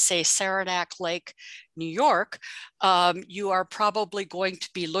specific to, say, Saranac Lake, New York, you are probably going to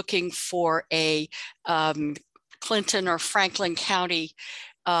be looking for a Clinton or Franklin County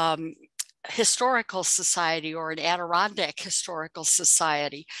historical society, or an Adirondack historical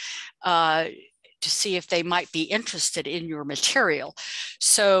society, to see if they might be interested in your material.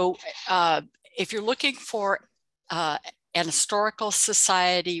 So if you're looking for an historical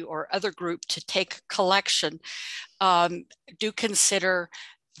society or other group to take collection, do consider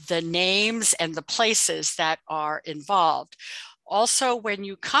the names and the places that are involved. Also, when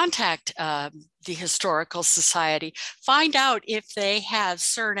you contact the Historical Society, find out if they have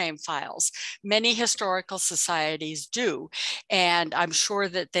surname files. Many historical societies do, and I'm sure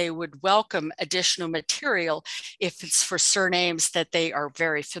that they would welcome additional material if it's for surnames that they are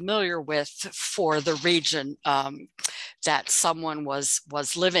very familiar with for the region that someone was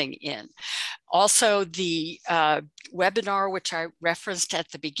living in. Also, the webinar, which I referenced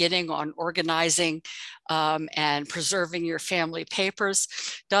at the beginning, on organizing and preserving your family papers,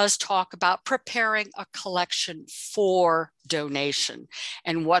 does talk about preparing a collection for donation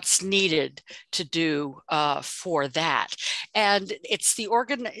and what's needed to do for that. And it's the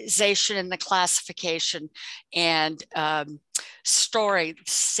organization and the classification and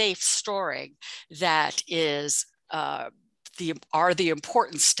safe storing that is are the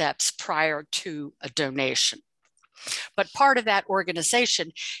important steps prior to a donation. But part of that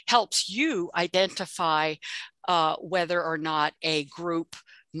organization helps you identify whether or not a group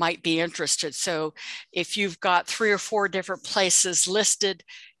might be interested. So if you've got 3 or 4 different places listed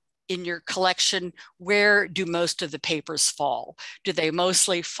in your collection, where do most of the papers fall? Do they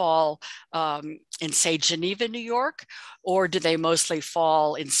mostly fall in, say, Geneva, New York, or do they mostly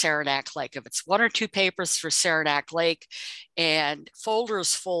fall in Saranac Lake? If it's 1 or 2 papers for Saranac Lake and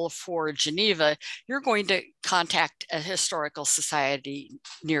folders full for Geneva, you're going to contact a historical society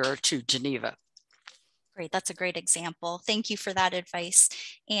nearer to Geneva. Great, that's a great example. Thank you for that advice,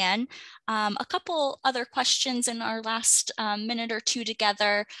 Anne. A couple other questions in our last minute or two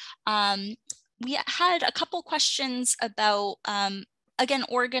together. We had a couple questions about, again,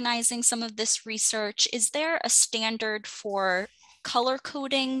 organizing some of this research. Is there a standard for color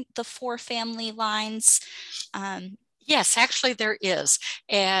coding the 4 family lines? Yes, actually there is.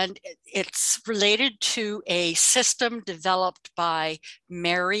 And it's related to a system developed by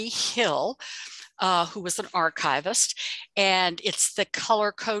Mary Hill, who was an archivist. And it's the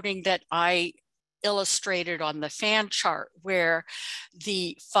color coding that I illustrated on the fan chart, where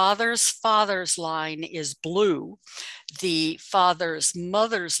the father's line is blue, the father's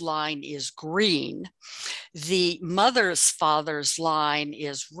mother's line is green, the father's line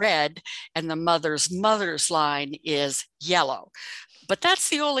is red, and the mother's line is yellow. But that's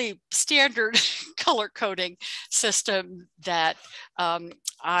the only standard color coding system that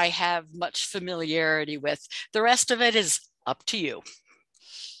I have much familiarity with. The rest of it is up to you.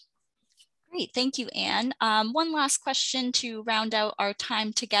 Great, thank you, Anne. One last question to round out our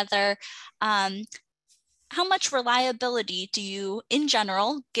time together. How much reliability do you, in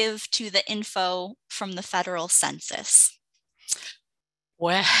general, give to the info from the federal census?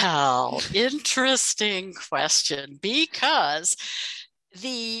 Well, interesting question, because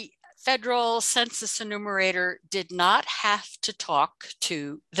the federal census enumerator did not have to talk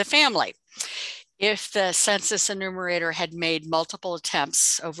to the family. If the census enumerator had made multiple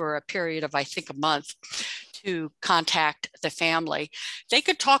attempts over a period of, I think, a month to contact the family, they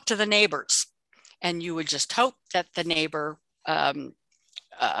could talk to the neighbors, and you would just hope that the neighbor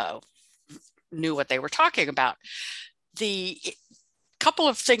knew what they were talking about. The couple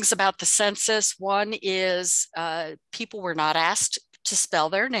of things about the census. One is people were not asked to spell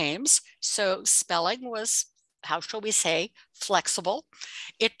their names. So spelling was, how shall we say, flexible.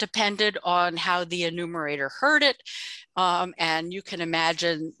 It depended on how the enumerator heard it. And you can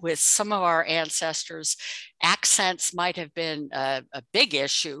imagine with some of our ancestors, accents might have been a big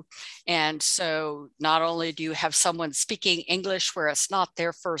issue. And so not only do you have someone speaking English where it's not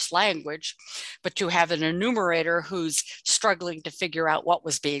their first language, but you have an enumerator who's struggling to figure out what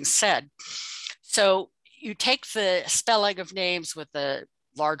was being said. So you take the spelling of names with a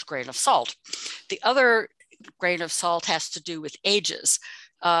large grain of salt. The other grain of salt has to do with ages.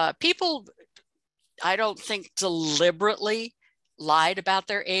 People, I don't think, deliberately lied about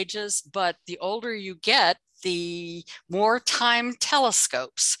their ages, but the older you get, the more time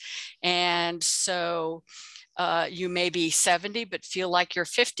telescopes. And so you may be 70, but feel like you're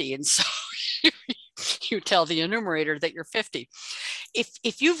 50. And so you tell the enumerator that you're 50.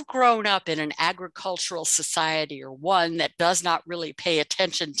 If you've grown up in an agricultural society, or one that does not really pay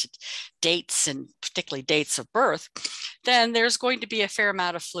attention to dates, and particularly dates of birth, then there's going to be a fair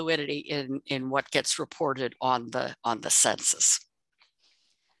amount of fluidity in what gets reported on the census.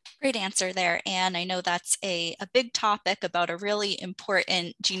 Great answer there, Anne. I know that's a big topic about a really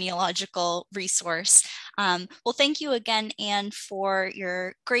important genealogical resource. Well, thank you again, Anne, for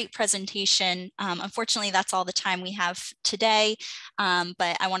your great presentation. Unfortunately, that's all the time we have today,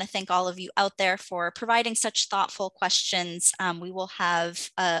 but I want to thank all of you out there for providing such thoughtful questions. We will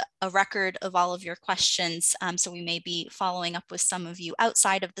have a record of all of your questions, so we may be following up with some of you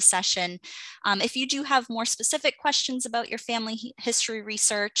outside of the session. If you do have more specific questions about your family history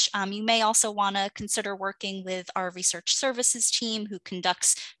research, you may also want to consider working with our research services team who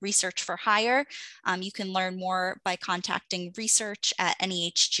conducts research for hire. You can learn more by contacting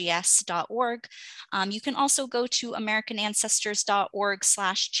research@nehgs.org. You can also go to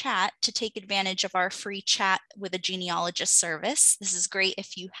americanancestors.org/chat to take advantage of our free chat with a genealogist service. This is great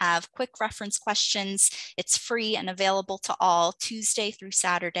if you have quick reference questions. It's free and available to all Tuesday through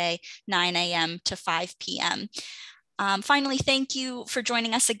Saturday, 9 a.m. to 5 p.m. Finally, thank you for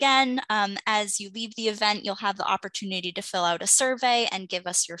joining us again. As you leave the event, you'll have the opportunity to fill out a survey and give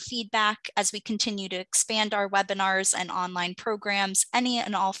us your feedback. As we continue to expand our webinars and online programs, any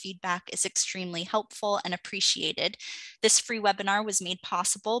and all feedback is extremely helpful and appreciated. This free webinar was made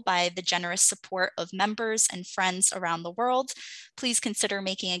possible by the generous support of members and friends around the world. Please consider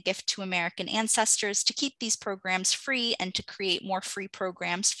making a gift to American Ancestors to keep these programs free and to create more free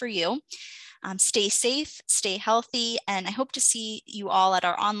programs for you. Stay safe, stay healthy, and I hope to see you all at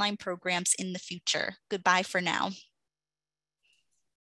our online programs in the future. Goodbye for now.